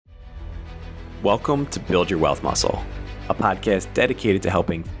Welcome to Build Your Wealth Muscle, a podcast dedicated to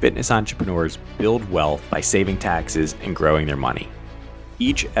helping fitness entrepreneurs build wealth by saving taxes and growing their money.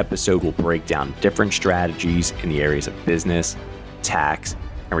 Each episode will break down different strategies in the areas of business, tax,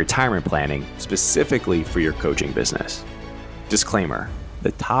 and retirement planning specifically for your coaching business. Disclaimer,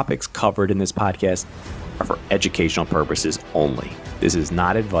 the topics covered in this podcast are for educational purposes only. This is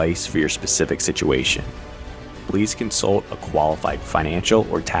not advice for your specific situation. Please consult a qualified financial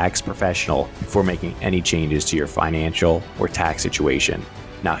or tax professional before making any changes to your financial or tax situation.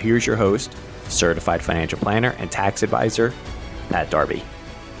 Now here's your host, certified financial planner and tax advisor, Pat Darby.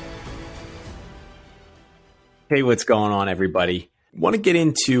 Hey, what's going on, everybody? I want to get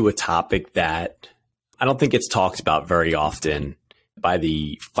into a topic that I don't think it's talked about very often by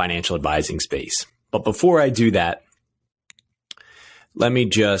the financial advising space. But before I do that, let me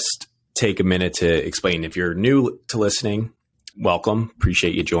just take a minute to explain. If you're new to listening, welcome.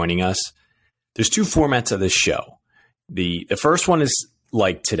 Appreciate you joining us. There's two formats of this show. The first one is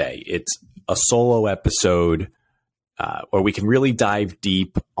like today. It's a solo episode where we can really dive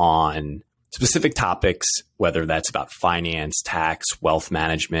deep on specific topics, whether that's about finance, tax, wealth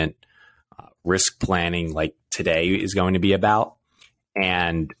management, risk planning, like today is going to be about.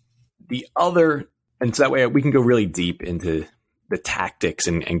 And so that way we can go really deep into the tactics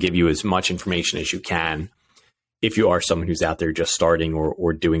and give you as much information as you can if you are someone who's out there just starting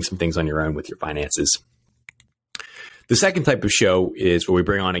or doing some things on your own with your finances. The second type of show is where we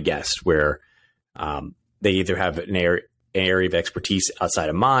bring on a guest where they either have an area of expertise outside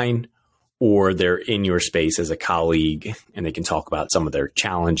of mine, or they're in your space as a colleague and they can talk about some of their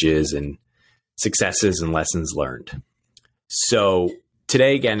challenges and successes and lessons learned. So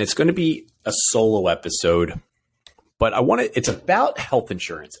today, again, it's going to be a solo episode, but it's about health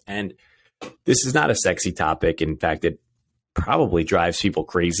insurance. And this is not a sexy topic. In fact, it probably drives people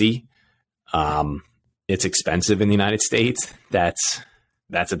crazy. It's expensive in the United States. That's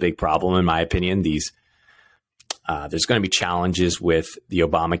a big problem, in my opinion. There's going to be challenges with the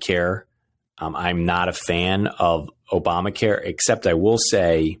Obamacare. I'm not a fan of Obamacare, except I will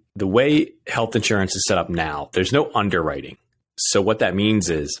say the way health insurance is set up now, there's no underwriting. So what that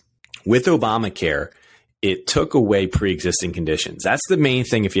means is with Obamacare, it took away pre-existing conditions. That's the main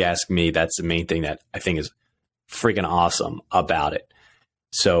thing. If you ask me, that's the main thing that I think is freaking awesome about it.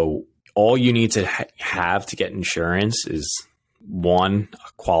 So all you need to have to get insurance is one,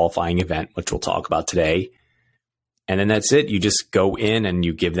 a qualifying event, which we'll talk about today. And then that's it. You just go in and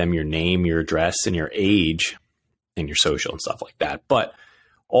you give them your name, your address, and your age and your social and stuff like that. But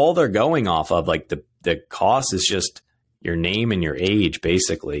all they're going off of, like the cost is just your name and your age,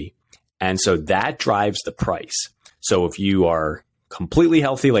 basically. And so that drives the price. So if you are completely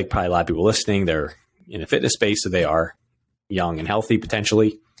healthy, like probably a lot of people listening, they're in a fitness space, so they are young and healthy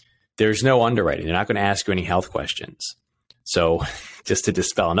potentially, there's no underwriting. They're not going to ask you any health questions. So just to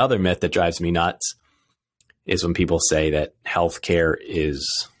dispel another myth that drives me nuts is when people say that healthcare is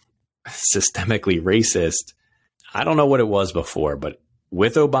systemically racist. I don't know what it was before, but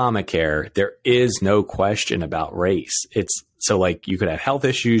with Obamacare, there is no question about race. So like you could have health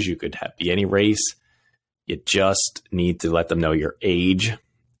issues, you could be any race. You just need to let them know your age,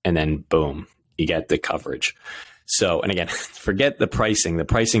 and then boom, you get the coverage. So, and again, forget the pricing. The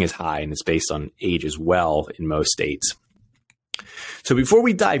pricing is high and it's based on age as well in most states. So before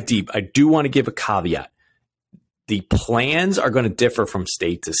we dive deep, I do want to give a caveat. The plans are going to differ from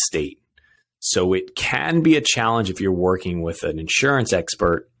state to state. So it can be a challenge if you're working with an insurance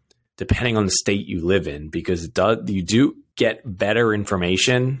expert, depending on the state you live in, because you do get better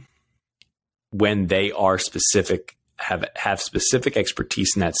information when they are specific, have specific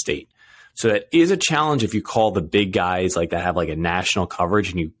expertise in that state. So that is a challenge if you call the big guys like that have like a national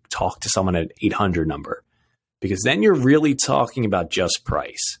coverage and you talk to someone at an 800 number, because then you're really talking about just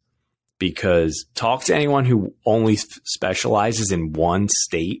price. Because talk to anyone who only specializes in one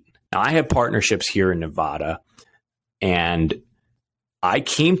state. Now, I have partnerships here in Nevada, and I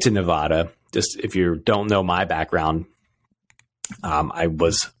came to Nevada, just if you don't know my background, I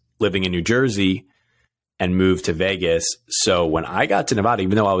was living in New Jersey and moved to Vegas. So when I got to Nevada,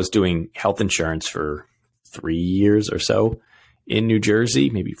 even though I was doing health insurance for 3 years or so in New Jersey,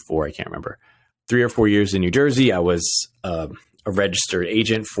 maybe 4, I can't remember, 3 or 4 years in New Jersey, I was a registered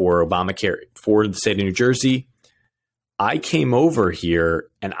agent for Obamacare for the state of New Jersey. I came over here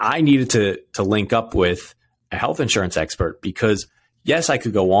and I needed to link up with a health insurance expert because, yes, I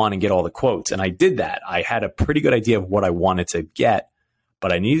could go on and get all the quotes. And I did that. I had a pretty good idea of what I wanted to get,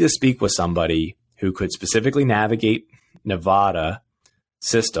 but I needed to speak with somebody who could specifically navigate Nevada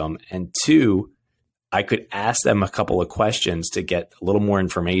system. And two, I could ask them a couple of questions to get a little more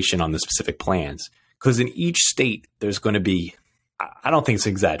information on the specific plans. Because in each state, there's going to be, I don't think it's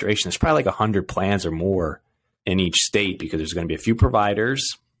an exaggeration, there's probably like 100 plans or more in each state, because there's going to be a few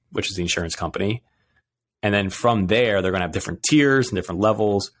providers, which is the insurance company. And then from there, they're going to have different tiers and different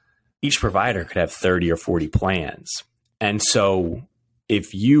levels. Each provider could have 30 or 40 plans. And so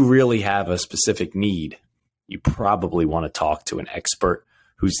if you really have a specific need, you probably want to talk to an expert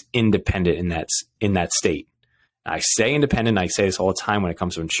who's independent in that state. I say independent, I say this all the time when it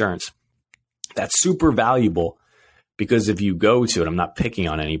comes to insurance. That's super valuable, because if you go to, and I'm not picking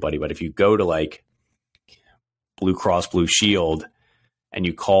on anybody, but if you go to like Blue Cross Blue Shield and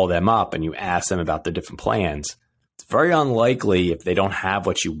you call them up and you ask them about the different plans, it's very unlikely, if they don't have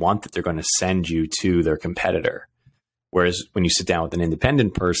what you want, that they're going to send you to their competitor. Whereas when you sit down with an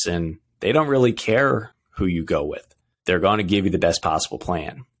independent person, they don't really care who you go with. They're going to give you the best possible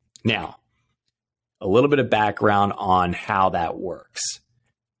plan. Now, a little bit of background on how that works.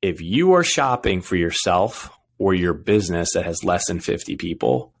 If you are shopping for yourself or your business that has less than 50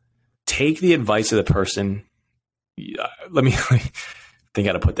 people, take the advice of the person. Let me think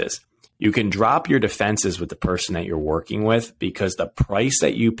how to put this. You can drop your defenses with the person that you're working with, because the price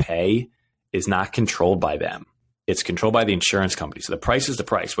that you pay is not controlled by them. It's controlled by the insurance company. So the price is the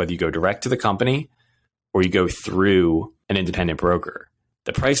price, whether you go direct to the company or you go through an independent broker.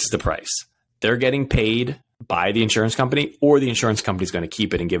 The price is the price. They're getting paid by the insurance company, or the insurance company is going to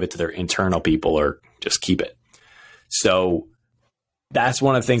keep it and give it to their internal people, or just keep it. So that's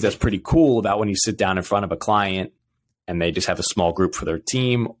one of the things that's pretty cool about when you sit down in front of a client and they just have a small group for their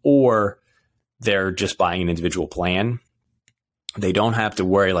team, or they're just buying an individual plan. They don't have to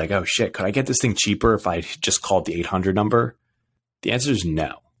worry like, oh shit, could I get this thing cheaper if I just called the 800 number? The answer is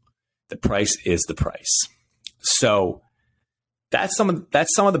no. The price is the price. So that's some of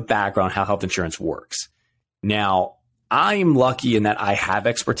the background how health insurance works. Now, I'm lucky in that I have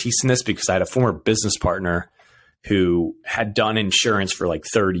expertise in this, because I had a former business partner who had done insurance for like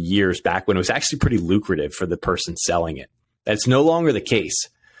 30 years back when it was actually pretty lucrative for the person selling it. That's no longer the case.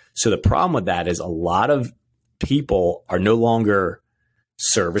 So the problem with that is a lot of people are no longer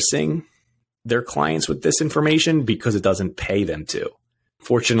servicing their clients with this information because it doesn't pay them to.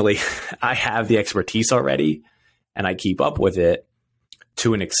 Fortunately, I have the expertise already, and I keep up with it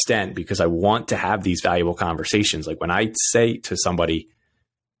to an extent, because I want to have these valuable conversations. Like when I say to somebody,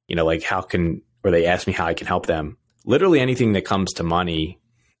 like or they ask me how I can help them, literally anything that comes to money,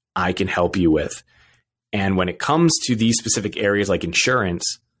 I can help you with. And when it comes to these specific areas like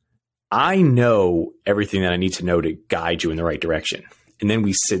insurance, I know everything that I need to know to guide you in the right direction. And then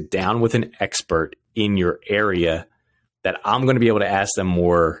we sit down with an expert in your area that I'm going to be able to ask them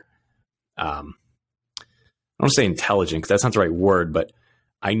more, I don't want to say intelligent, because that's not the right word, but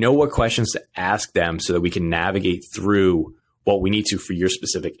I know what questions to ask them so that we can navigate through what we need to for your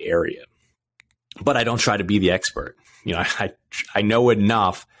specific area. But I don't try to be the expert. I know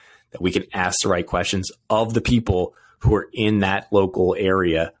enough that we can ask the right questions of the people who are in that local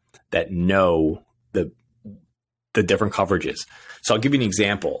area that know the different coverages. So I'll give you an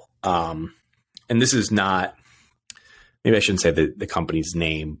example. And this is not, maybe I shouldn't say the company's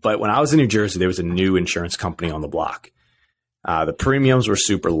name, but when I was in New Jersey, there was a new insurance company on the block. The premiums were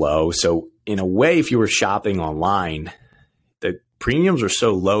super low. So in a way, if you were shopping online, the premiums were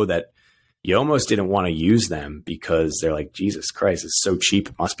so low that you almost didn't want to use them, because they're like, Jesus Christ, it's so cheap,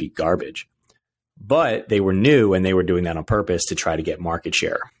 it must be garbage. But they were new, and they were doing that on purpose to try to get market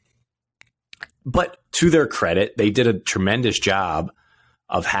share. But to their credit, they did a tremendous job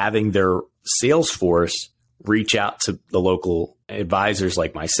of having their sales force reach out to the local advisors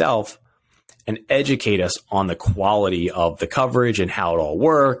like myself and educate us on the quality of the coverage and how it all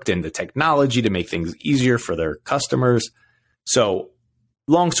worked, and the technology to make things easier for their customers. So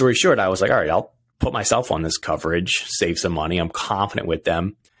long story short, I was like, all right, I'll put myself on this coverage, save some money. I'm confident with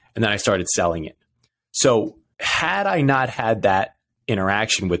them. And then I started selling it. So had I not had that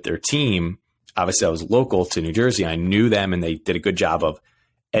interaction with their team, obviously I was local to New Jersey. I knew them, and they did a good job of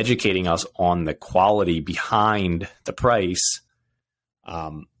educating us on the quality behind the price.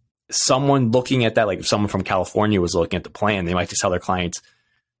 Someone looking at that, like if someone from California was looking at the plan, they might just tell their clients,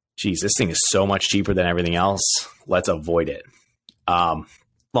 geez, this thing is so much cheaper than everything else. Let's avoid it.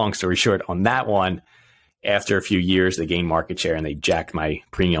 Long story short, on that one, after a few years, they gained market share and they jacked my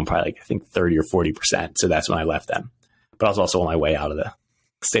premium probably I think 30 or 40%. So that's when I left them. But I was also on my way out of the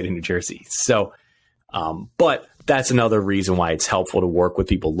state of New Jersey. So, but that's another reason why it's helpful to work with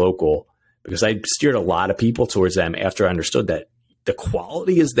people local, because I steered a lot of people towards them after I understood that the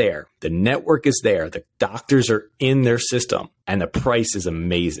quality is there, the network is there, the doctors are in their system, and the price is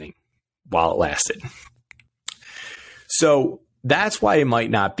amazing. while it lasted. So that's why it might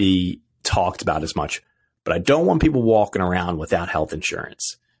not be talked about as much. But I don't want people walking around without health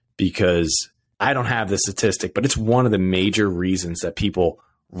insurance, because I don't have the statistic, but it's one of the major reasons that people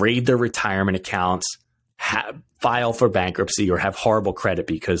raid their retirement accounts, file for bankruptcy, or have horrible credit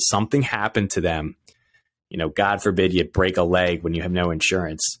because something happened to them. God forbid you break a leg when you have no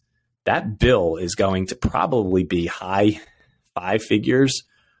insurance. That bill is going to probably be high 5 figures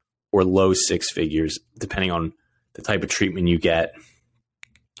or low 6 figures, depending on the type of treatment you get.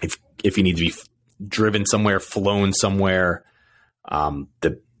 If you need to be driven somewhere, flown somewhere,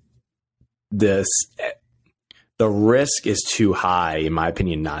 the risk is too high, in my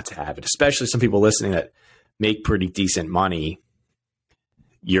opinion, not to have it. Especially some people listening that make pretty decent money.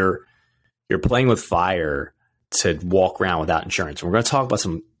 You're playing with fire to walk around without insurance. And we're going to talk about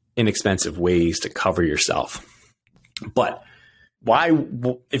some inexpensive ways to cover yourself. But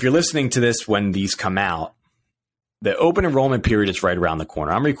if you're listening to this when these come out, the open enrollment period is right around the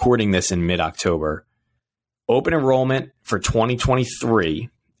corner. I'm recording this in mid-October. Open enrollment for 2023,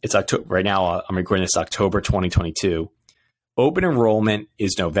 it's October right now. I'm recording this October 2022. Open enrollment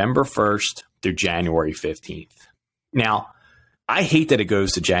is November 1st through January 15th. Now, I hate that it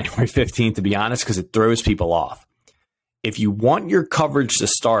goes to January 15th, to be honest, because it throws people off. If you want your coverage to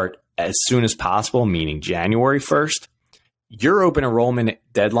start as soon as possible, meaning January 1st, your open enrollment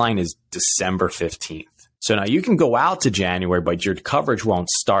deadline is December 15th. So now you can go out to January, but your coverage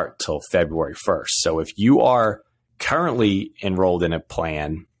won't start till February 1st. So if you are currently enrolled in a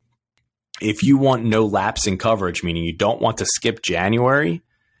plan, if you want no lapse in coverage, meaning you don't want to skip January,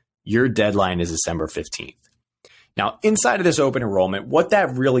 your deadline is December 15th. Now, inside of this open enrollment, what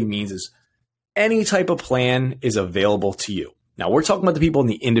that really means is any type of plan is available to you. Now, we're talking about the people in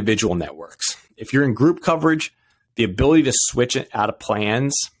the individual networks. If you're in group coverage, the ability to switch it out of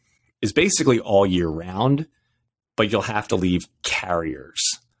plans is basically all year round, but you'll have to leave carriers,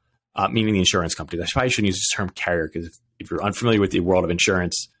 meaning the insurance companies. I probably shouldn't use this term carrier, because if you're unfamiliar with the world of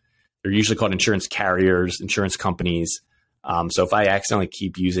insurance, they're usually called insurance carriers, insurance companies. So if I accidentally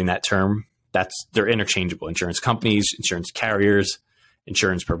keep using that term, they're interchangeable. Insurance companies, insurance carriers,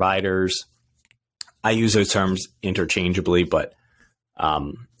 insurance providers. I use those terms interchangeably, but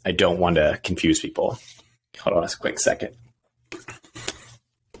I don't want to confuse people. Hold on a quick second.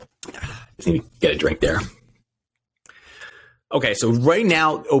 Just need to get a drink there. Okay, so right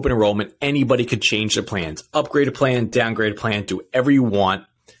now, open enrollment, anybody could change their plans, upgrade a plan, downgrade a plan, do whatever you want,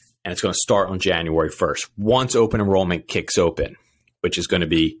 and it's going to start on January 1st. Once open enrollment kicks open, which is going to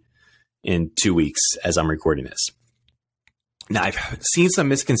be in 2 weeks as I'm recording this. Now, I've seen some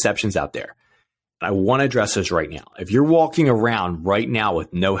misconceptions out there. I want to address this right now. If you're walking around right now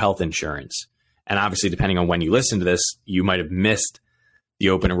with no health insurance, and obviously depending on when you listen to this, you might have missed the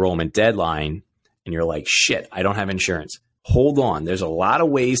open enrollment deadline, and you're like, shit, I don't have insurance. Hold on. There's a lot of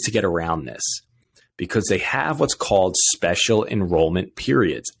ways to get around this, because they have what's called special enrollment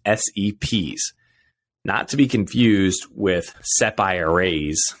periods, SEPs, not to be confused with SEP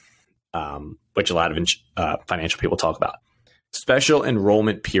IRAs, which a lot of financial people talk about. Special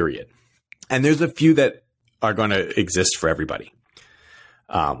enrollment period. And there's a few that are going to exist for everybody.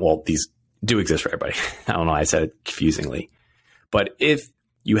 Well, these do exist for everybody. I don't know why I said it confusingly. But if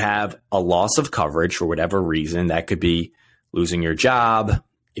you have a loss of coverage for whatever reason, that could be losing your job.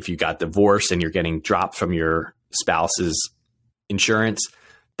 If you got divorced and you're getting dropped from your spouse's insurance,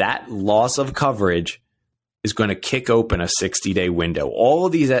 that loss of coverage is going to kick open a 60-day window. All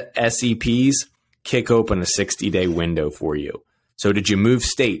of these SEPs kick open a 60-day window for you. So did you move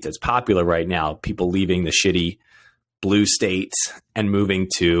state? That's popular right now. People leaving the shitty blue states and moving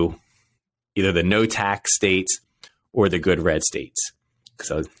to either the no tax states or the good red states.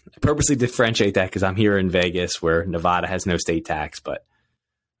 So I purposely differentiate that because I'm here in Vegas where Nevada has no state tax, but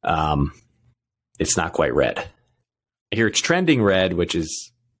it's not quite red. I hear it's trending red, which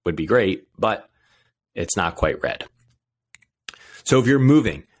would be great, but it's not quite red. So if you're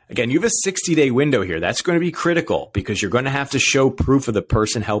moving, again, you have a 60-day window here. That's going to be critical because you're going to have to show proof of the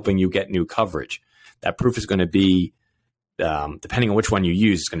person helping you get new coverage. That proof is going to be, depending on which one you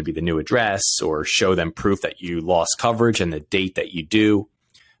use, it's going to be the new address or show them proof that you lost coverage and the date that you do.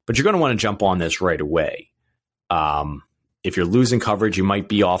 But you're going to want to jump on this right away. If you're losing coverage, you might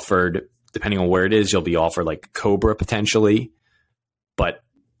be offered, depending on where it is, you'll be offered like COBRA potentially. But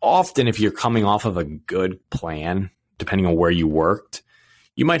often if you're coming off of a good plan, depending on where you worked,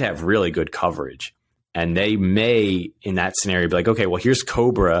 you might have really good coverage. And they may, in that scenario, be like, okay, well, here's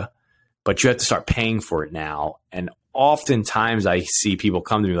COBRA, but you have to start paying for it now. And oftentimes I see people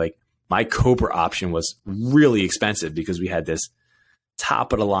come to me like, my COBRA option was really expensive because we had this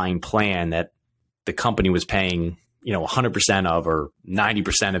top of the line plan that the company was paying, 100% of or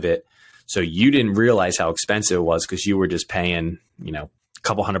 90% of it. So you didn't realize how expensive it was because you were just paying, a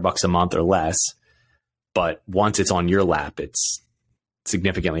couple $100 a month or less. But once it's on your lap, it's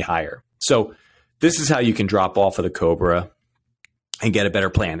significantly higher. So this is how you can drop off of the COBRA and get a better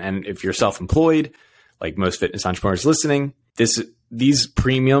plan. And if you're self-employed, like most fitness entrepreneurs listening, these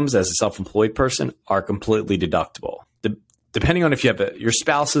premiums as a self-employed person are completely deductible. Depending on if you have your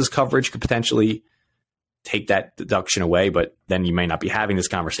spouse's coverage could potentially take that deduction away, but then you may not be having this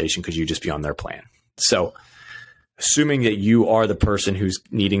conversation because you just be on their plan. So assuming that you are the person who's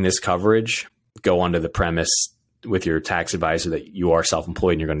needing this coverage, go under the premise with your tax advisor that you are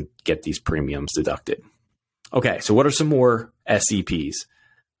self-employed and you're going to get these premiums deducted. Okay, so what are some more SEPs?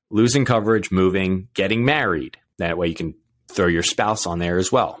 Losing coverage, moving, getting married. That way you can throw your spouse on there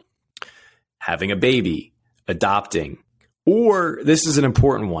as well. Having a baby, adopting, or this is an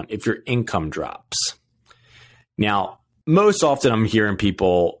important one, if your income drops. Now, most often I'm hearing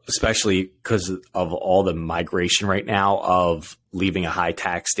people, especially because of all the migration right now of leaving a high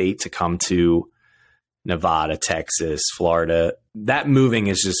tax state to come to Nevada, Texas, Florida, that moving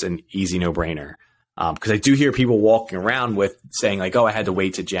is just an easy no-brainer. Because I do hear people walking around with saying like, oh, I had to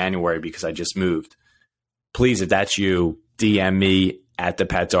wait to January because I just moved. Please, if that's you, DM me at the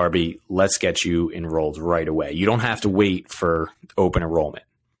Pat Darby. Let's get you enrolled right away. You don't have to wait for open enrollment.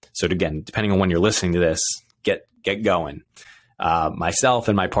 So again, depending on when you're listening to this, get going. Myself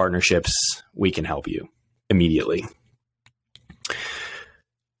and my partnerships, we can help you immediately.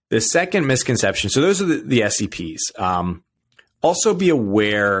 The second misconception, so those are the SEPs. Also be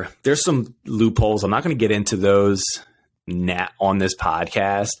aware, there's some loopholes. I'm not going to get into those on this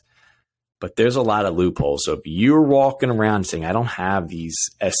podcast, but there's a lot of loopholes. So if you're walking around saying, I don't have these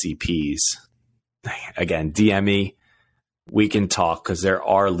SEPs, again, DM me. We can talk because there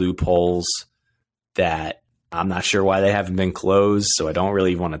are loopholes that I'm not sure why they haven't been closed. So I don't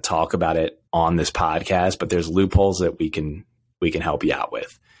really want to talk about it on this podcast, but there's loopholes that we can help you out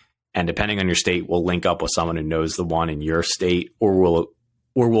with. And depending on your state, we'll link up with someone who knows the one in your state, or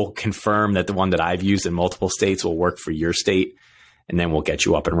we'll confirm that the one that I've used in multiple states will work for your state, and then we'll get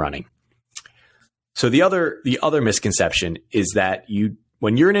you up and running. So the other misconception is that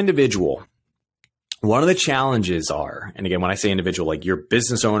when you're an individual, one of the challenges are, and again, when I say individual, like you're a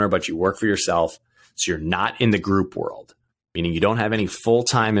business owner, but you work for yourself, so you're not in the group world, meaning you don't have any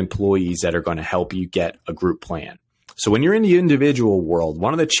full-time employees that are going to help you get a group plan. So when you're in the individual world,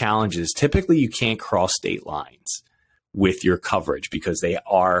 one of the challenges, typically you can't cross state lines with your coverage because they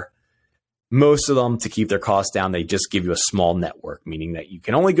are, most of them, to keep their costs down, they just give you a small network, meaning that you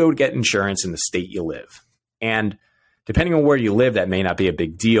can only go to get insurance in the state you live. And depending on where you live, that may not be a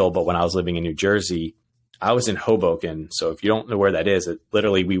big deal. But when I was living in New Jersey, I was in Hoboken. So if you don't know where that is,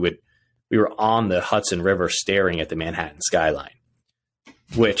 literally we were on the Hudson River staring at the Manhattan skyline,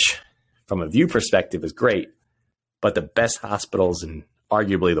 which from a view perspective is great. But the best hospitals in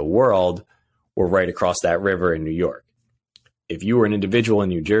arguably the world were right across that river in New York. If you were an individual in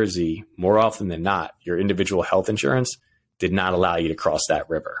New Jersey, more often than not, your individual health insurance did not allow you to cross that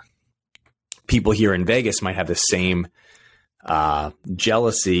river. People here in Vegas might have the same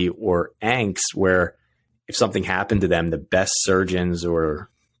jealousy or angst where if something happened to them, the best surgeons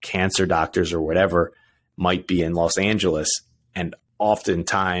or cancer doctors or whatever might be in Los Angeles. And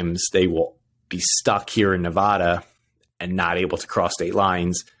oftentimes they will be stuck here in Nevada and not able to cross state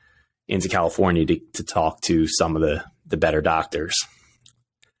lines into California to talk to some of the better doctors.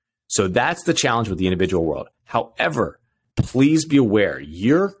 So that's the challenge with the individual world. However, please be aware,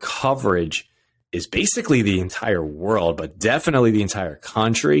 your coverage is basically the entire world, but definitely the entire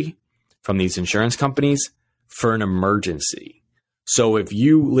country from these insurance companies for an emergency. So if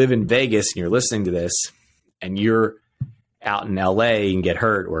you live in Vegas and you're listening to this and you're out in LA and get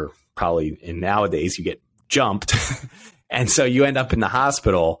hurt, or probably nowadays you get jumped, and so you end up in the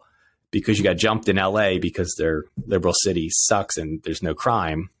hospital because you got jumped in LA because their liberal city sucks and there's no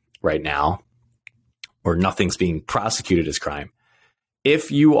crime right now, or nothing's being prosecuted as crime.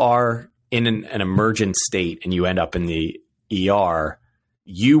 If you are in an emergent state and you end up in the ER,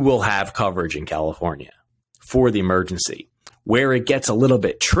 you will have coverage in California for the emergency. Where it gets a little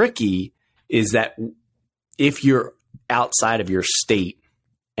bit tricky is that if you're outside of your state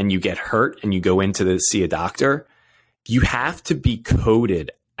and you get hurt and you go in to see a doctor, you have to be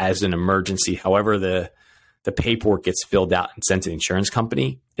coded as an emergency. However, the paperwork gets filled out and sent to the insurance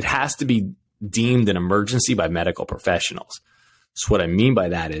company, it has to be deemed an emergency by medical professionals. So what I mean by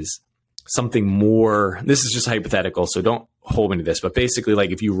that is something more, this is just hypothetical, so don't hold me to this, but basically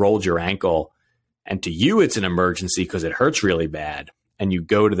like if you rolled your ankle and to you it's an emergency because it hurts really bad, and you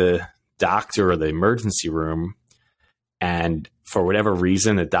go to the doctor or the emergency room, and for whatever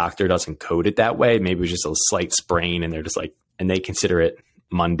reason, the doctor doesn't code it that way, maybe it was just a slight sprain and they're just like, and they consider it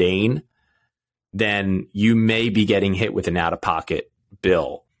mundane, then you may be getting hit with an out-of-pocket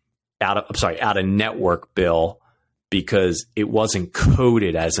bill, out-of-network bill, because it wasn't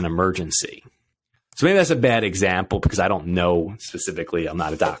coded as an emergency. So maybe that's a bad example because I don't know specifically, I'm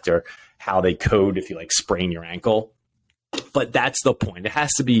not a doctor, how they code if you like sprain your ankle. But that's the point. It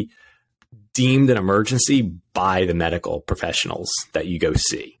has to be deemed an emergency by the medical professionals that you go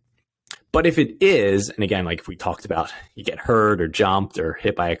see. But if it is, and again, like if we talked about, you get hurt or jumped or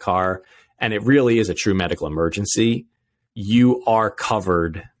hit by a car, and it really is a true medical emergency, you are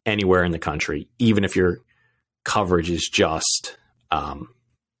covered anywhere in the country, even if your coverage is just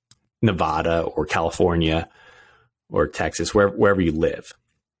Nevada or California or Texas, wherever you live.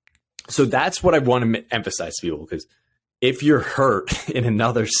 So that's what I want to emphasize to people, because if you're hurt in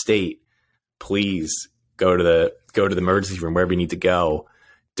another state, please go to the emergency room, wherever you need to go.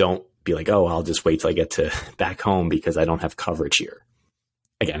 Don't be like, oh, I'll just wait till I get to back home because I don't have coverage here.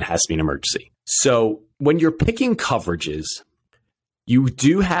 Again, it has to be an emergency. So when you're picking coverages, you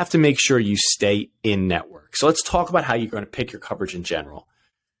do have to make sure you stay in network. So let's talk about how you're going to pick your coverage in general.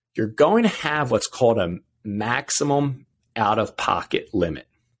 You're going to have what's called a maximum out-of-pocket limit,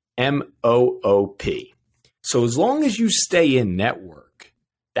 MOOP. So as long as you stay in network,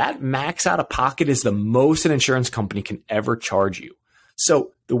 that max out-of-pocket is the most an insurance company can ever charge you.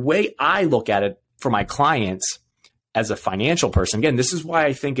 So the way I look at it for my clients as a financial person, again, this is why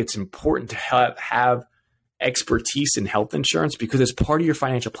I think it's important to have expertise in health insurance, because it's part of your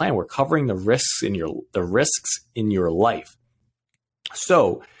financial plan. We're covering the risks in your life.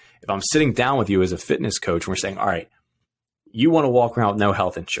 So if I'm sitting down with you as a fitness coach and we're saying, all right, you want to walk around with no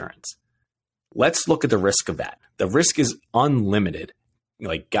health insurance. Let's look at the risk of that. The risk is unlimited.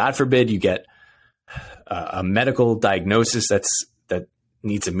 Like, God forbid you get a medical diagnosis that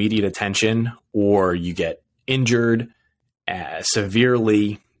needs immediate attention, or you get injured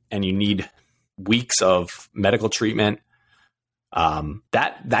severely and you need weeks of medical treatment.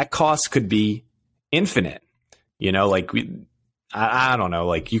 That cost could be infinite. You know, like I don't know,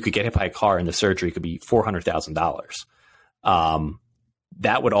 like you could get hit by a car and the surgery could be $400,000.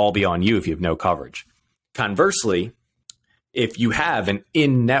 That would all be on you if you have no coverage. Conversely, if you have an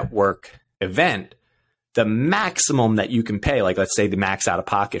in-network event, the maximum that you can pay, like let's say the max out of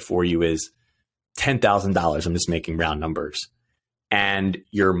pocket for you is $10,000. I'm just making round numbers. And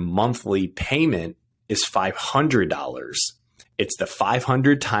your monthly payment is $500. It's the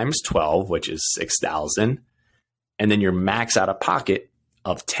 500 times 12, which is 6,000. And then your max out of pocket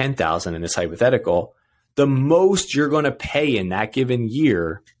of 10,000 in this hypothetical, the most you're going to pay in that given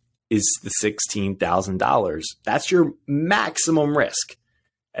year is the $16,000. That's your maximum risk,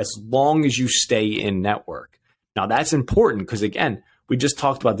 as long as you stay in network. Now that's important because, again, we just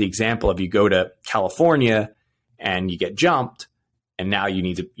talked about the example of you go to California and you get jumped and now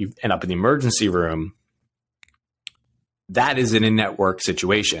you end up in the emergency room. That is an in-network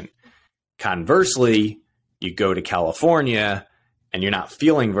situation. Conversely, you go to California and you're not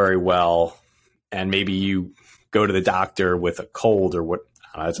feeling very well, and maybe you go to the doctor with a cold or what.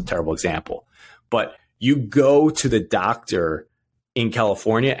 I don't know, that's a terrible example, but you go to the doctor in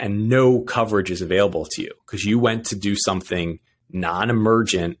California and no coverage is available to you because you went to do something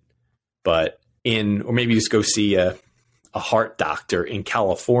non-emergent, or maybe you just go see a heart doctor in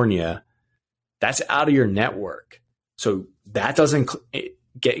California. That's out of your network. So that doesn't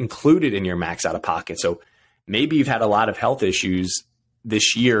get included in your max out of pocket. So maybe you've had a lot of health issues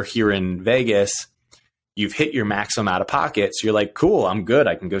this year here in Vegas. You've hit your maximum out of pocket. So you're like, cool, I'm good.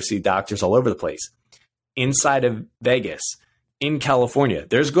 I can go see doctors all over the place. Inside of Vegas, in California,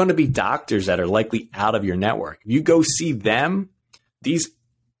 there's going to be doctors that are likely out of your network. If you go see them, these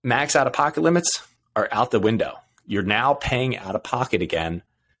max out of pocket limits are out the window. You're now paying out of pocket again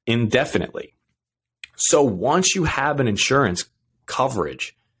indefinitely. So once you have an insurance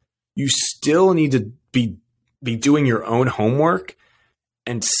coverage, you still need to be doing your own homework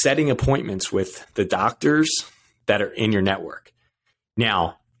and setting appointments with the doctors that are in your network.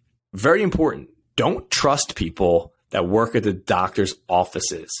 Now, very important, don't trust people that work at the doctor's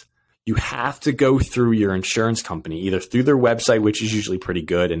offices. You have to go through your insurance company, either through their website, which is usually pretty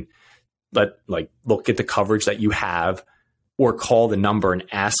good, and look at the coverage that you have, or call the number and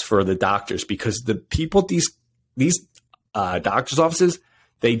ask for the doctors, because the people, these doctor's offices,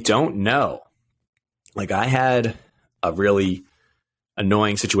 they don't know. Like, I had a really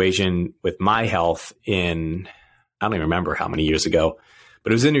annoying situation with my health I don't even remember how many years ago,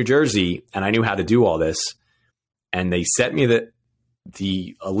 but it was in New Jersey and I knew how to do all this. And they sent me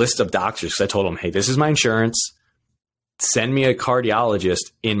a list of doctors because I told them, hey, this is my insurance. Send me a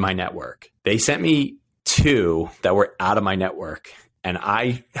cardiologist in my network. They sent me 2 that were out of my network. And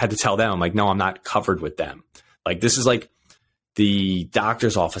I had to tell them, I'm like, no, I'm not covered with them. Like, this is like the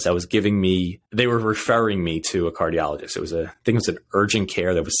doctor's office that was giving me, they were referring me to a cardiologist. I think it was an urgent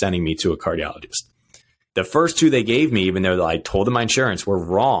care that was sending me to a cardiologist. The first 2 they gave me, even though I told them my insurance, were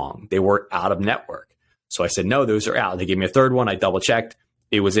wrong. They were out of network. So I said, no, those are out. They gave me a third one. I double checked.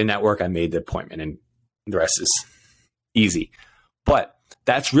 It was in network. I made the appointment and the rest is easy. But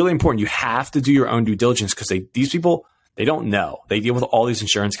that's really important. You have to do your own due diligence because these people, they don't know. They deal with all these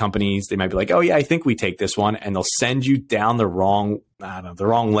insurance companies. They might be like, oh yeah, I think we take this one. And they'll send you down the wrong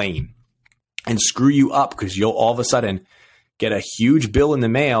lane and screw you up because you'll all of a sudden get a huge bill in the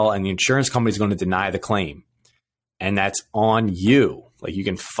mail and the insurance company is going to deny the claim. And that's on you. Like, you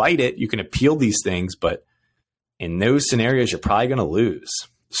can fight it, you can appeal these things, but in those scenarios, you're probably going to lose.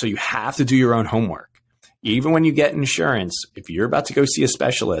 So you have to do your own homework. Even when you get insurance, if you're about to go see a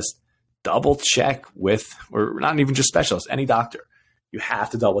specialist, double check with, or not even just specialist, any doctor. You have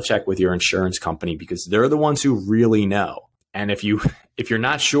to double check with your insurance company because they're the ones who really know. And if you're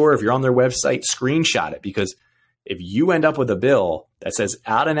not sure, if you're on their website, screenshot it, because if you end up with a bill that says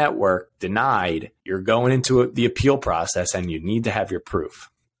out of network, denied, you're going into the appeal process and you need to have your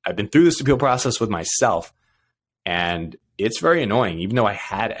proof. I've been through this appeal process with myself and it's very annoying. Even though I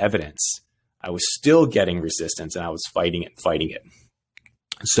had evidence, I was still getting resistance and I was fighting it.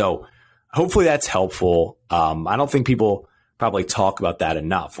 So hopefully that's helpful. I don't think people probably talk about that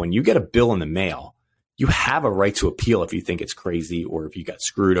enough. When you get a bill in the mail, you have a right to appeal if you think it's crazy or if you got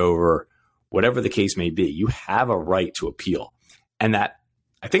screwed over. Whatever the case may be, you have a right to appeal. And that,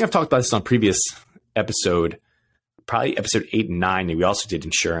 I think I've talked about this on previous episode, probably episode 8 and 9, and we also did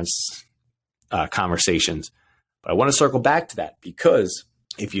insurance conversations. But I want to circle back to that because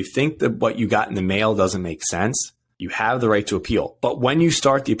if you think that what you got in the mail doesn't make sense, you have the right to appeal. But when you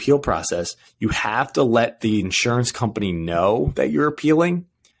start the appeal process, you have to let the insurance company know that you're appealing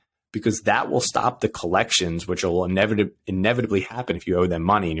because that will stop the collections, which will inevitably happen if you owe them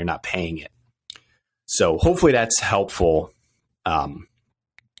money and you're not paying it. So hopefully that's helpful.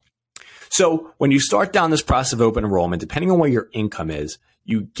 So when you start down this process of open enrollment, depending on what your income is,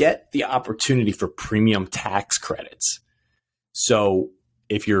 you get the opportunity for premium tax credits. So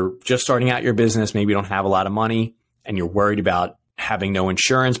if you're just starting out your business, maybe you don't have a lot of money and you're worried about having no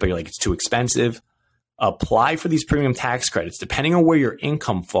insurance, but you're like, it's too expensive, apply for these premium tax credits. Depending on where your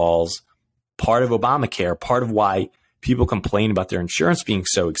income falls, part of Obamacare, part of why people complain about their insurance being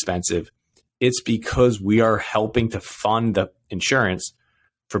so expensive, it's because we are helping to fund the insurance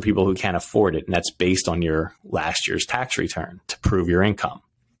for people who can't afford it. And that's based on your last year's tax return to prove your income.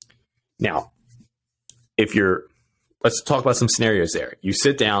 Now, let's talk about some scenarios there. You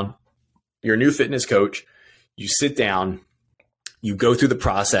sit down, you're a new fitness coach, you sit down, you go through the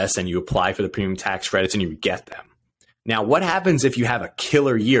process and you apply for the premium tax credits and you get them. Now, what happens if you have a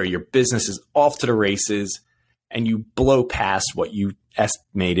killer year, your business is off to the races and you blow past what you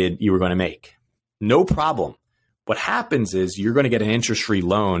estimated you were going to make? No problem. What happens is you're going to get an interest-free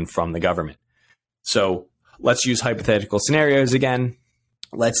loan from the government. So let's use hypothetical scenarios again.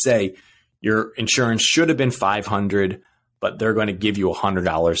 Let's say your insurance should have been $500, but they're going to give you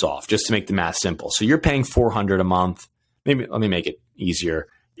 $100 off just to make the math simple. So you're paying $400 a month. Maybe let me make it easier.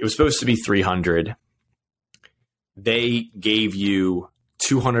 It was supposed to be $300. They gave you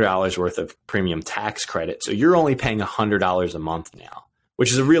 $200 worth of premium tax credit. So you're only paying $100 a month now,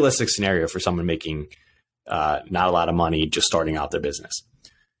 which is a realistic scenario for someone making not a lot of money just starting out their business.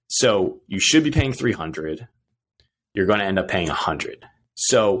 So you should be paying $300. You're going to end up paying $100.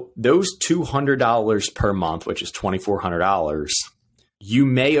 So those $200 per month, which is $2,400, you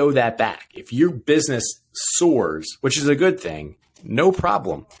may owe that back. If your business soars, which is a good thing, no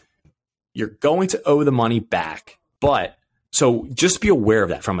problem. You're going to owe the money back. But so just be aware of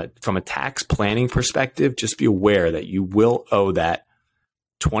that from a tax planning perspective. Just be aware that you will owe that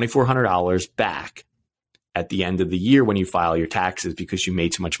 $2,400 back at the end of the year when you file your taxes because you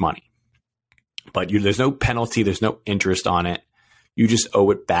made too much money. But there's no penalty. There's no interest on it. You just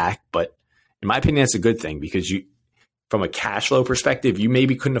owe it back. But in my opinion, that's a good thing because from a cash flow perspective, you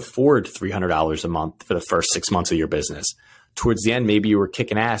maybe couldn't afford $300 a month for the first 6 months of your business. Towards the end, maybe you were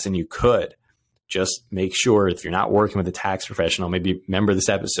kicking ass and you could. Just make sure if you're not working with a tax professional, maybe remember this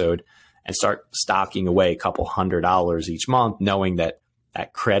episode and start stocking away a couple $100 each month, knowing that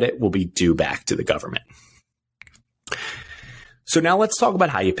that credit will be due back to the government. So now let's talk about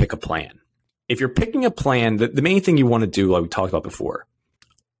how you pick a plan. If you're picking a plan, the main thing you want to do, like we talked about before,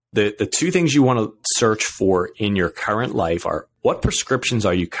 the two things you want to search for in your current life are what prescriptions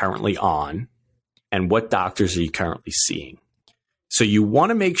are you currently on and what doctors are you currently seeing? So you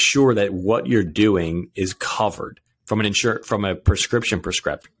want to make sure that what you're doing is covered from a prescription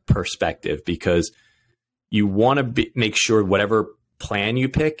perspective, because you want to make sure whatever plan you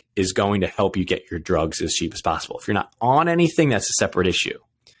pick is going to help you get your drugs as cheap as possible. If you're not on anything, that's a separate issue.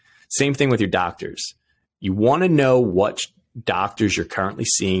 Same thing with your doctors. You want to know what doctors you're currently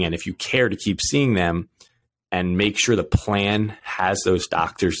seeing, and if you care to keep seeing them, and make sure the plan has those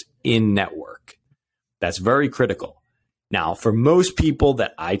doctors in network. That's very critical. Now, for most people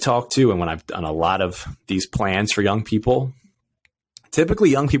that I talk to, and when I've done a lot of these plans for young people, typically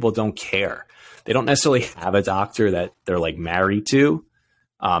young people don't care. They don't necessarily have a doctor that they're like married to.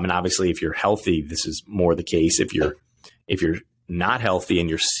 And obviously, if you're healthy, this is more the case. If you're not healthy and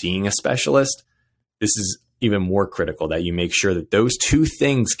you're seeing a specialist, this is even more critical that you make sure that those two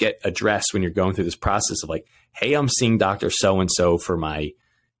things get addressed when you're going through this process of like, hey, I'm seeing Dr. So-and-so for my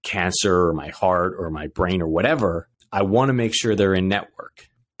cancer or my heart or my brain or whatever. I want to make sure they're in network.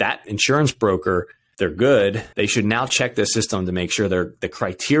 That insurance broker, they're good. They should now check the system to make sure the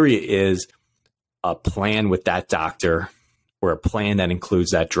criteria is a plan with that doctor or a plan that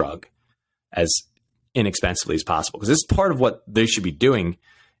includes that drug as inexpensively as possible. Because this is part of what they should be doing,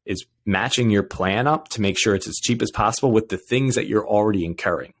 is matching your plan up to make sure it's as cheap as possible with the things that you're already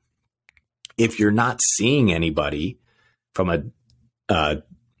incurring. If you're not seeing anybody from a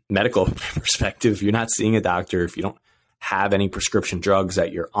medical perspective, if you're not seeing a doctor, if you don't have any prescription drugs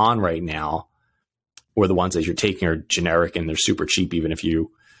that you're on right now, or the ones that you're taking are generic and they're super cheap, even if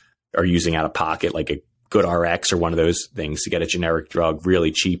you are using out of pocket, like a GoodRx or one of those things to get a generic drug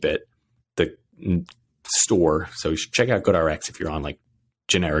really cheap at the store. So you should check out GoodRx if you're on like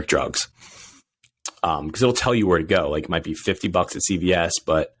generic drugs, because it'll tell you where to go. Like it might be $50 at CVS,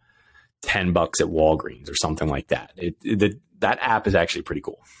 but $10 at Walgreens or something like that. That app is actually pretty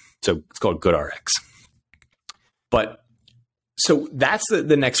cool. So it's called GoodRx. But so that's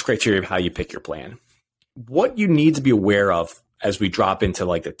the next criteria of how you pick your plan. What you need to be aware of as we drop into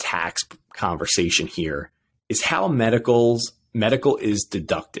like the tax conversation here is how medical is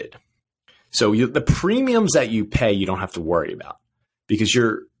deducted. So the premiums that you pay, you don't have to worry about because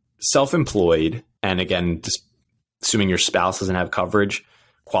you're self-employed. And again, just assuming your spouse doesn't have coverage,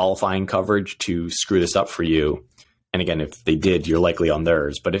 qualifying coverage to screw this up for you. And again, if they did, you're likely on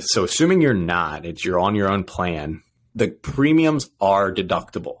theirs. But assuming you're not, you're on your own plan, the premiums are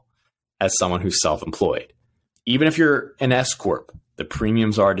deductible as someone who's self-employed. Even if you're an S Corp, the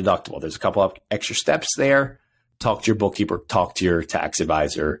premiums are deductible. There's a couple of extra steps there. Talk to your bookkeeper, talk to your tax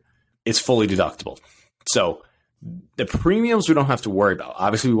advisor. It's fully deductible. So the premiums we don't have to worry about.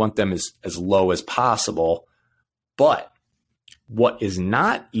 Obviously, we want them as low as possible. But what is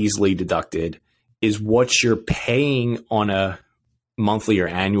not easily deducted is what you're paying on a monthly or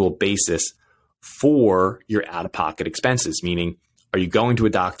annual basis for your out-of-pocket expenses. Meaning, are you going to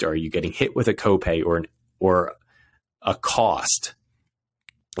a doctor? Are you getting hit with a copay or a cost?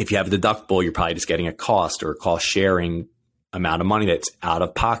 If you have a deductible, you're probably just getting a cost or a cost sharing amount of money that's out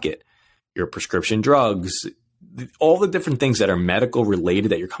of pocket. Your prescription drugs, all the different things that are medical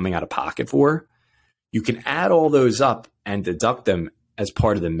related that you're coming out of pocket for, you can add all those up and deduct them as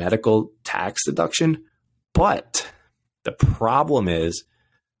part of the medical tax deduction. But the problem is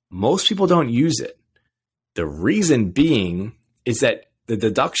most people don't use it. The reason being is that the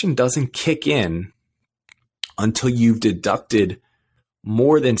deduction doesn't kick in until you've deducted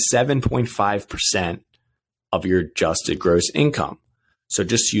more than 7.5% of your adjusted gross income. So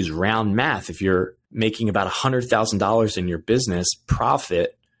just use round math. If you're making about $100,000 in your business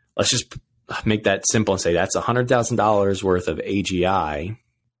profit, let's just make that simple and say that's $100,000 worth of AGI.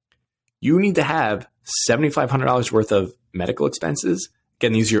 You need to have $7,500 worth of medical expenses.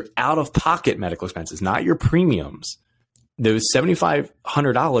 Again, these are your out-of-pocket medical expenses, not your premiums. Those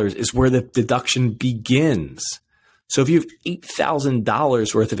 $7,500 is where the deduction begins. So if you have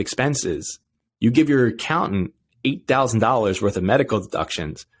 $8,000 worth of expenses, you give your accountant $8,000 worth of medical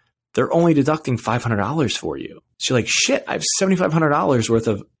deductions, they're only deducting $500 for you. So you're like, shit, I have $7,500 worth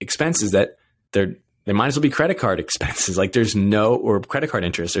of expenses that they might as well be credit card expenses. Like there's no, or credit card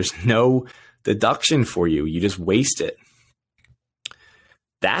interest, there's no deduction for you. You just waste it.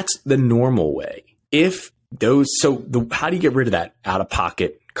 That's the normal way. How do you get rid of that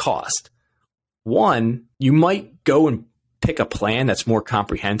out-of-pocket cost? One, you might go and pick a plan that's more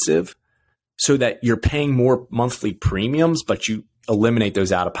comprehensive so that you're paying more monthly premiums, but you eliminate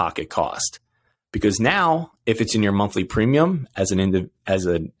those out-of-pocket costs. Because now, if it's in your monthly premium as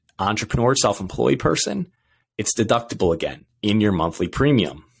an entrepreneur, self-employed person, it's deductible again in your monthly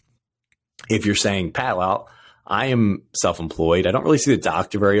premium. If you're saying, Pat, well, I am self-employed. I don't really see the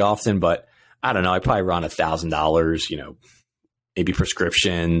doctor very often, but I don't know. I probably run $1,000, maybe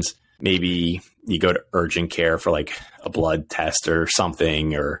prescriptions, maybe you go to urgent care for like a blood test or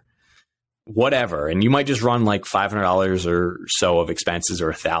something or whatever. And you might just run like $500 or so of expenses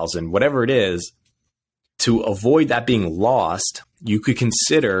or $1,000, whatever it is. To avoid that being lost, you could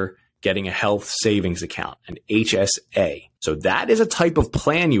consider getting a health savings account, an HSA. So that is a type of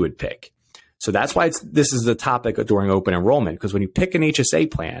plan you would pick. So that's why this is the topic during open enrollment, because when you pick an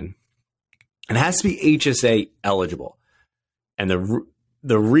HSA plan, it has to be HSA eligible. And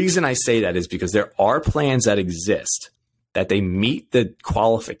the reason I say that is because there are plans that exist that they meet the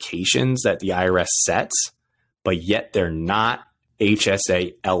qualifications that the IRS sets, but yet they're not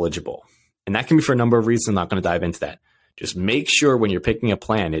HSA eligible. And that can be for a number of reasons. I'm not going to dive into that. Just make sure when you're picking a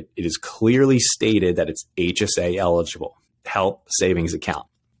plan, it is clearly stated that it's HSA eligible, health savings account.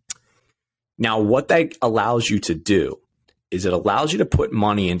 Now, what that allows you to do is it allows you to put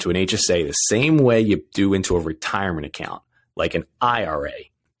money into an HSA the same way you do into a retirement account, like an IRA.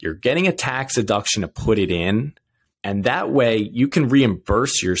 You're getting a tax deduction to put it in, and that way you can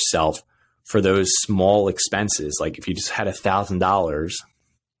reimburse yourself for those small expenses. Like if you just had $1,000,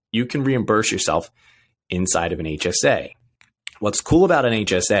 you can reimburse yourself inside of an HSA. What's cool about an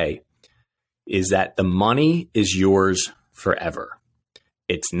HSA is that the money is yours forever.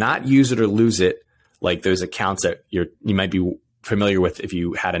 It's not use it or lose it like those accounts that you might be familiar with if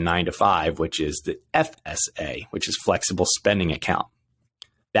you had a 9-to-5, which is the FSA, which is flexible spending account.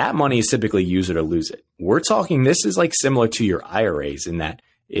 That money is typically use it or lose it. We're talking, this is like similar to your IRAs in that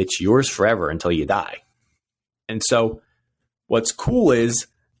it's yours forever until you die. And so what's cool is,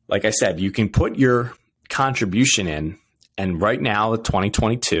 like I said, you can put your contribution in, and right now,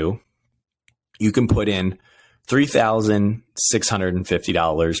 2022, you can put in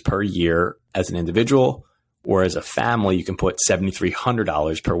 $3,650 per year as an individual, or as a family, you can put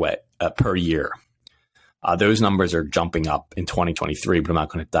 $7,300 per year. Those numbers are jumping up in 2023, but I'm not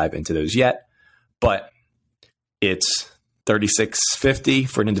going to dive into those yet. But it's $3,650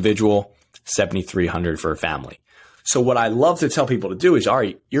 for an individual, $7,300 for a family. So what I love to tell people to do is, all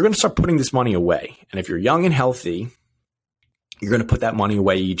right, you're going to start putting this money away. And if you're young and healthy, you're going to put that money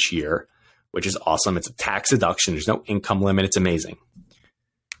away each year, which is awesome. It's a tax deduction. There's no income limit. It's amazing.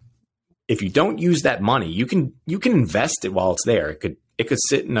 If you don't use that money, you can invest it while it's there. It could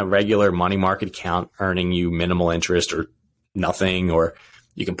sit in a regular money market account, earning you minimal interest or nothing, or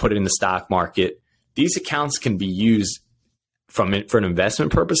you can put it in the stock market. These accounts can be used for an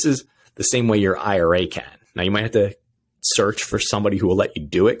investment purposes the same way your IRA can. Now, you might have to search for somebody who will let you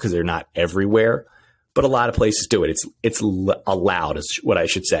do it because they're not everywhere, but a lot of places do it. It's allowed, is what I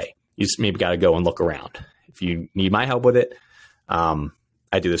should say. You just maybe got to go and look around. If you need my help with it,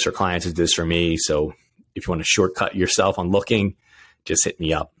 I do this for clients, I do this for me. So if you want to shortcut yourself on looking, just hit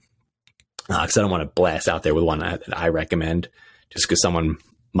me up. Because I don't want to blast out there with one that I recommend just because someone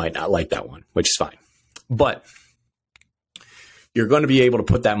might not like that one, which is fine. But you're going to be able to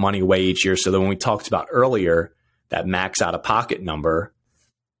put that money away each year. So that when we talked about earlier, that max out of pocket number,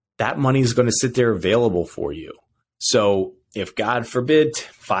 that money is going to sit there available for you. So if God forbid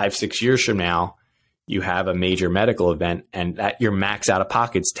 5-6 years from now, you have a major medical event and that your max out of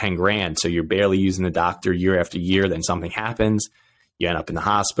pocket's 10 grand. So you're barely using the doctor year after year. Then something happens. You end up in the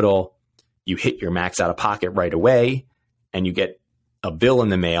hospital. You hit your max out of pocket right away and you get a bill in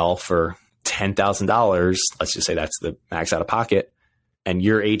the mail for $10,000. Let's just say that's the max out of pocket. And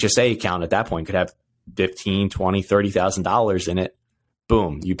your HSA account at that point could have $15,000, $20,000, $30,000 in it.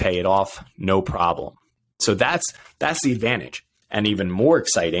 Boom, you pay it off, no problem. So that's the advantage. And even more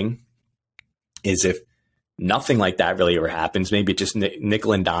exciting is if nothing like that really ever happens, maybe just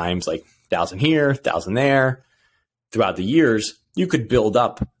nickel and dimes, like 1,000 here, 1,000 there. Throughout the years, you could build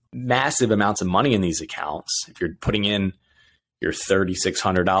up massive amounts of money in these accounts. If you're putting in your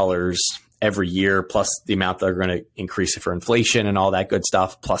 $3,600 every year, plus the amount they're going to increase it for inflation and all that good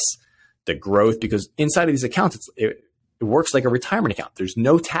stuff, plus the growth, because inside of these accounts, it works like a retirement account. There's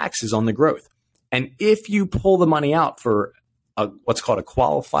no taxes on the growth. And if you pull the money out for what's called a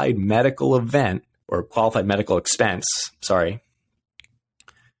qualified medical event or qualified medical expense,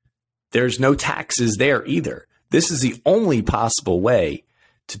 there's no taxes there either. This is the only possible way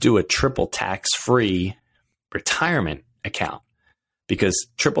to do a triple tax-free retirement account, because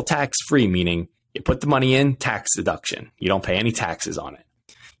triple tax-free meaning you put the money in, tax deduction. You don't pay any taxes on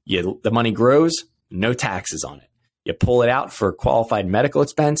it. The money grows, no taxes on it. You pull it out for qualified medical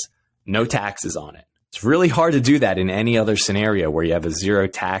expense, no taxes on it. It's really hard to do that in any other scenario where you have a zero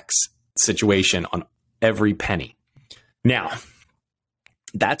tax situation on every penny. Now,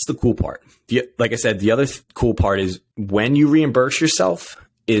 That's the cool part. Like I said, the other cool part is when you reimburse yourself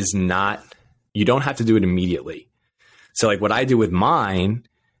is not, you don't have to do it immediately. So like what I do with mine,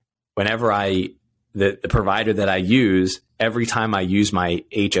 whenever the provider that I use, every time I use my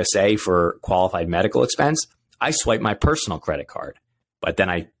HSA for qualified medical expense, I swipe my personal credit card, but then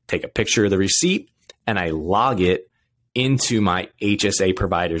I take a picture of the receipt and I log it into my HSA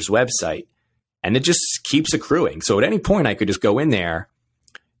provider's website, and it just keeps accruing. So at any point I could just go in there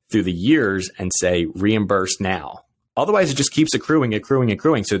through the years and say reimburse now. Otherwise it just keeps accruing.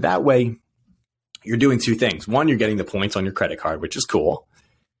 So that way you're doing two things. One, you're getting the points on your credit card, which is cool.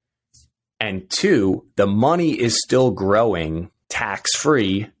 And two, the money is still growing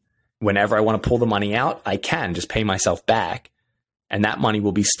tax-free. Whenever I want to pull the money out, I can just pay myself back. And that money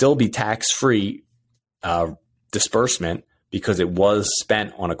will still be tax-free disbursement because it was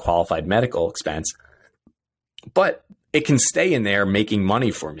spent on a qualified medical expense. But it can stay in there making money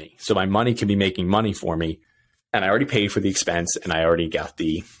for me. So my money can be making money for me. And I already paid for the expense and I already got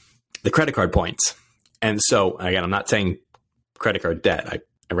the credit card points. And so, again, I'm not saying credit card debt.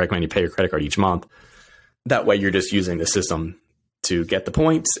 I recommend you pay your credit card each month. That way you're just using the system to get the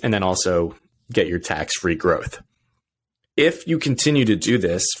points and then also get your tax-free growth. If you continue to do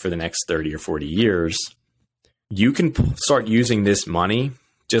this for the next 30 or 40 years, you can start using this money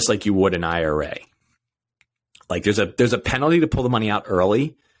just like you would an IRA. Like there's a penalty to pull the money out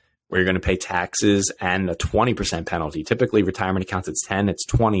early where you're going to pay taxes and a 20% penalty. Typically retirement accounts, it's 10, it's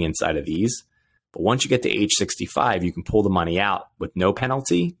 20 inside of these. But once you get to age 65, you can pull the money out with no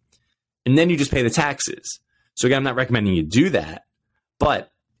penalty, and then you just pay the taxes. So again, I'm not recommending you do that,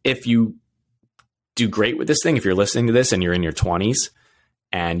 but if you do great with this thing, if you're listening to this and you're in your 20s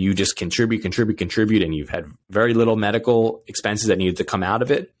and you just contribute, and you've had very little medical expenses that needed to come out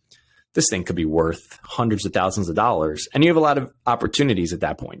of it, this thing could be worth hundreds of thousands of dollars. And you have a lot of opportunities at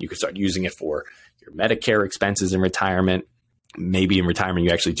that point. You could start using it for your Medicare expenses in retirement. Maybe in retirement,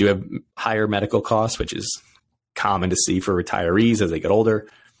 you actually do have higher medical costs, which is common to see for retirees as they get older.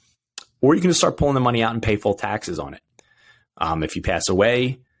 Or you can just start pulling the money out and pay full taxes on it. If you pass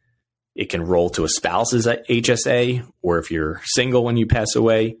away, it can roll to a spouse's HSA, or if you're single when you pass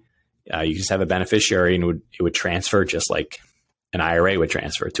away, you just have a beneficiary and it would transfer just like an IRA would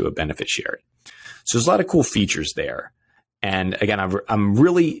transfer to a beneficiary. So there's a lot of cool features there. And again,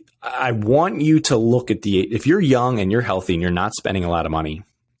 I want you to look at if you're young and you're healthy and you're not spending a lot of money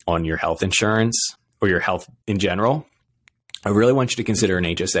on your health insurance or your health in general, I really want you to consider an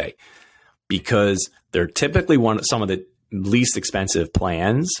HSA because they're typically some of the least expensive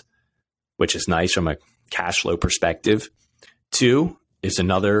plans, which is nice from a cash flow perspective. Two, is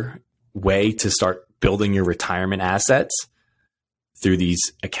another way to start building your retirement assets through these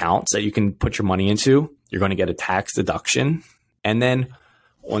accounts that you can put your money into. You're going to get a tax deduction. And then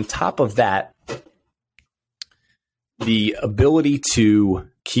on top of that, the ability to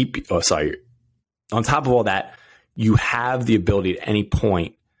on top of all that, you have the ability at any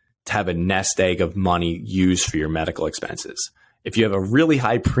point to have a nest egg of money used for your medical expenses. If you have a really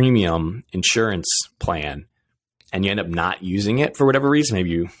high premium insurance plan and you end up not using it for whatever reason,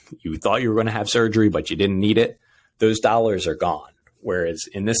 maybe you thought you were going to have surgery, but you didn't need it, those dollars are gone. Whereas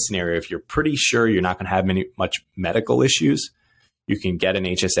in this scenario, if you're pretty sure you're not going to have much medical issues, you can get an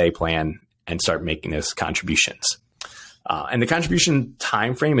HSA plan and start making those contributions. And the contribution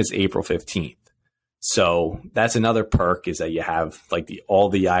time frame is April 15th. So that's another perk, is that you have like all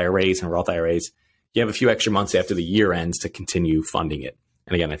the IRAs and Roth IRAs, you have a few extra months after the year ends to continue funding it.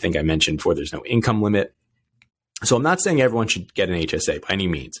 And again, I think I mentioned before, there's no income limit. So I'm not saying everyone should get an HSA by any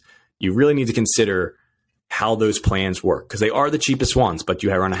means. You really need to consider how those plans work, because they are the cheapest ones, but you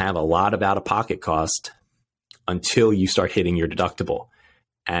are going to have a lot of out-of-pocket cost until you start hitting your deductible.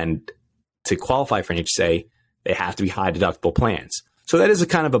 And to qualify for an HSA, they have to be high deductible plans. So that is a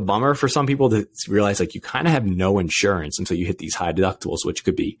kind of a bummer for some people to realize, like, you kind of have no insurance until you hit these high deductibles, which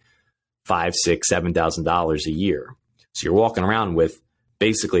could be $5,000, $6,000, $7,000 a year. So you're walking around with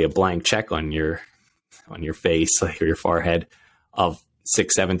basically a blank check on your face, like, or your forehead, of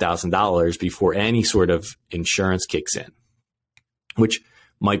 $6,000, $7,000 before any sort of insurance kicks in, which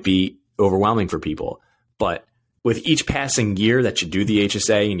might be overwhelming for people. But with each passing year that you do the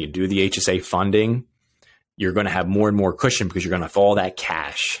HSA and you do the HSA funding, you're going to have more and more cushion, because you're going to have all that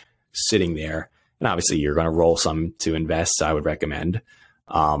cash sitting there. And obviously you're going to roll some to invest, I would recommend.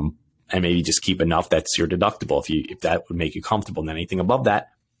 And maybe just keep enough that's your deductible if that would make you comfortable. And then anything above that,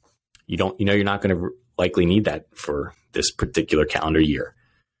 you're not going to likely need that for this particular calendar year.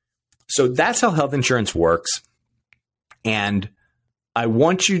 So that's how health insurance works. And I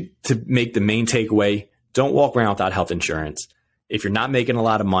want you to make the main takeaway: don't walk around without health insurance. if you're not making a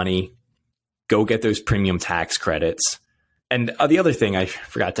lot of money, go get those premium tax credits. And the other thing, I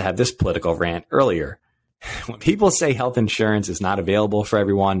forgot to have this political rant earlier. When people say health insurance is not available for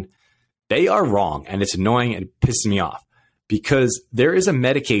everyone, they are wrong. And it's annoying and it pisses me off because there is a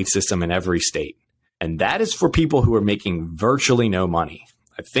Medicaid system in every state. And that is for people who are making virtually no money.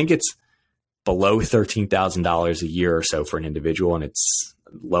 I think it's below $13,000 a year or so for an individual, and it's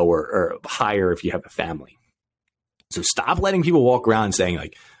lower or higher if you have a family. So stop letting people walk around saying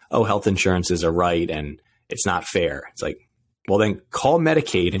like, oh, health insurance is a right and it's not fair. It's like, well, then call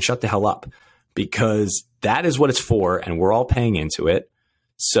Medicaid and shut the hell up, because that is what it's for and we're all paying into it.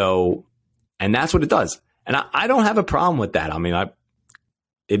 So, and that's what it does. And I don't have a problem with that. I mean,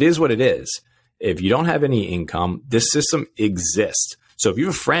 it is what it is. If you don't have any income, this system exists. So if you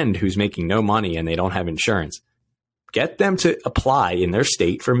have a friend who's making no money and they don't have insurance, get them to apply in their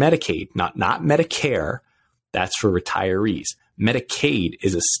state for Medicaid, not Medicare. That's for retirees. Medicaid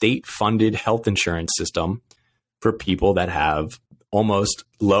is a state-funded health insurance system for people that have almost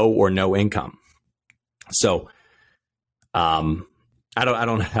low or no income. So, I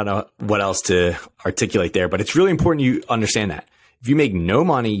don't know what else to articulate there, but it's really important you understand that. If you make no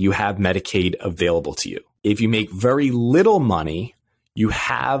money, you have Medicaid available to you. If you make very little money, you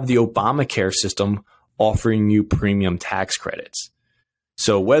have the Obamacare system offering you premium tax credits.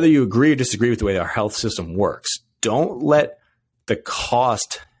 So whether you agree or disagree with the way our health system works, don't let the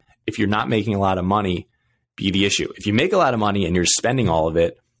cost, if you're not making a lot of money, be the issue. If you make a lot of money and you're spending all of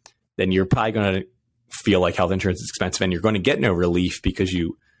it, then you're probably going to feel like health insurance is expensive and you're going to get no relief because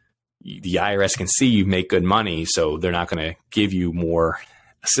the IRS can see you make good money, so they're not going to give you more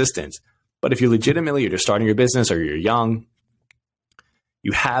assistance. But if you're legitimately, you're just starting your business or you're young,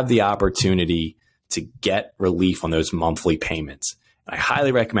 you have the opportunity to get relief on those monthly payments. And I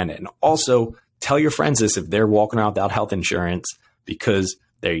highly recommend it. And also tell your friends this if they're walking around without health insurance because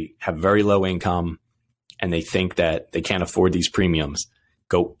they have very low income and they think that they can't afford these premiums.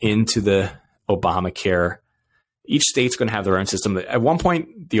 Go into the Obamacare. Each state's going to have their own system. At one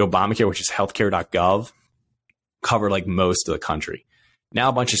point, the Obamacare, which is healthcare.gov, covered like most of the country. Now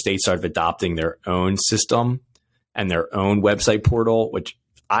a bunch of states started adopting their own system and their own website portal, which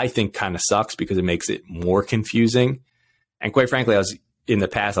I think kind of sucks because it makes it more confusing. And quite frankly, in the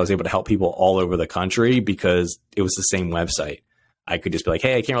past, I was able to help people all over the country because it was the same website. I could just be like,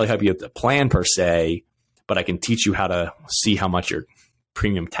 hey, I can't really help you with the plan per se, but I can teach you how to see how much your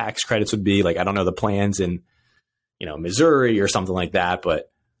premium tax credits would be. Like, I don't know the plans in Missouri or something like that,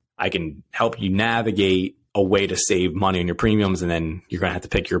 but I can help you navigate a way to save money on your premiums. And then you're going to have to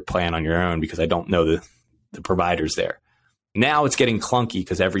pick your plan on your own because I don't know the providers there. Now it's getting clunky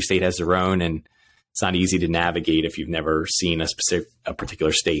because every state has their own and it's not easy to navigate if you've never seen a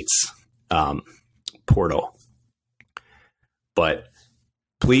particular state's portal. But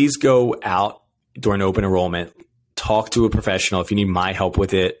please go out during open enrollment, talk to a professional. If you need my help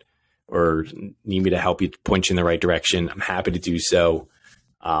with it, or need me to help you point you in the right direction, I'm happy to do so.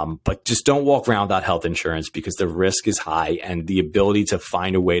 But just don't walk around without health insurance because the risk is high and the ability to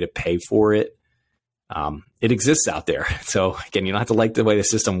find a way to pay for it, it exists out there. So again, you don't have to like the way the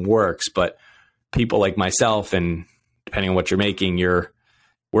system works, but people like myself, and depending on what you're making,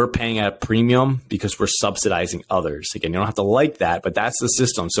 we're paying a premium because we're subsidizing others. Again, you don't have to like that, but that's the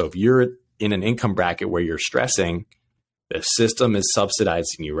system. So if you're in an income bracket where you're stressing, the system is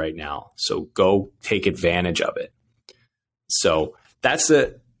subsidizing you right now. So go take advantage of it. So that's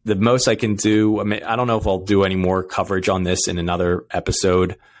the most I can do. I mean, I don't know if I'll do any more coverage on this in another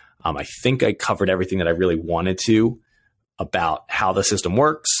episode. I think I covered everything that I really wanted to about how the system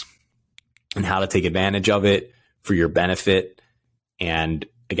works and how to take advantage of it for your benefit. And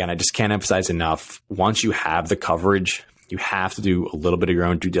again, I just can't emphasize enough. Once you have the coverage, you have to do a little bit of your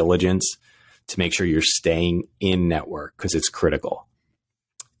own due diligence to make sure you're staying in network because it's critical.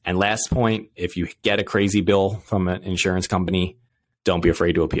 And last point, if you get a crazy bill from an insurance company, don't be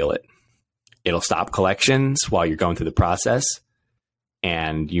afraid to appeal it. It'll stop collections while you're going through the process,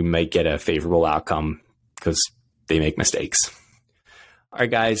 and you might get a favorable outcome because they make mistakes. All right,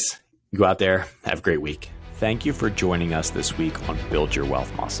 guys, go out there. Have a great week. Thank you for joining us this week on Build Your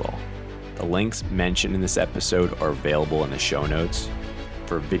Wealth Muscle. The links mentioned in this episode are available in the show notes.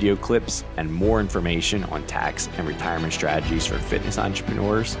 For video clips and more information on tax and retirement strategies for fitness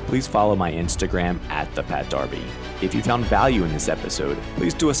entrepreneurs, please follow my Instagram @ThePatDarby. If you found value in this episode,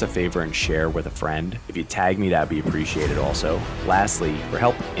 please do us a favor and share with a friend. If you tag me, that'd be appreciated also. Lastly, for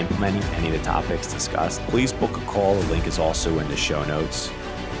help implementing any of the topics discussed, please book a call. The link is also in the show notes.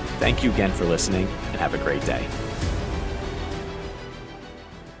 Thank you again for listening and have a great day.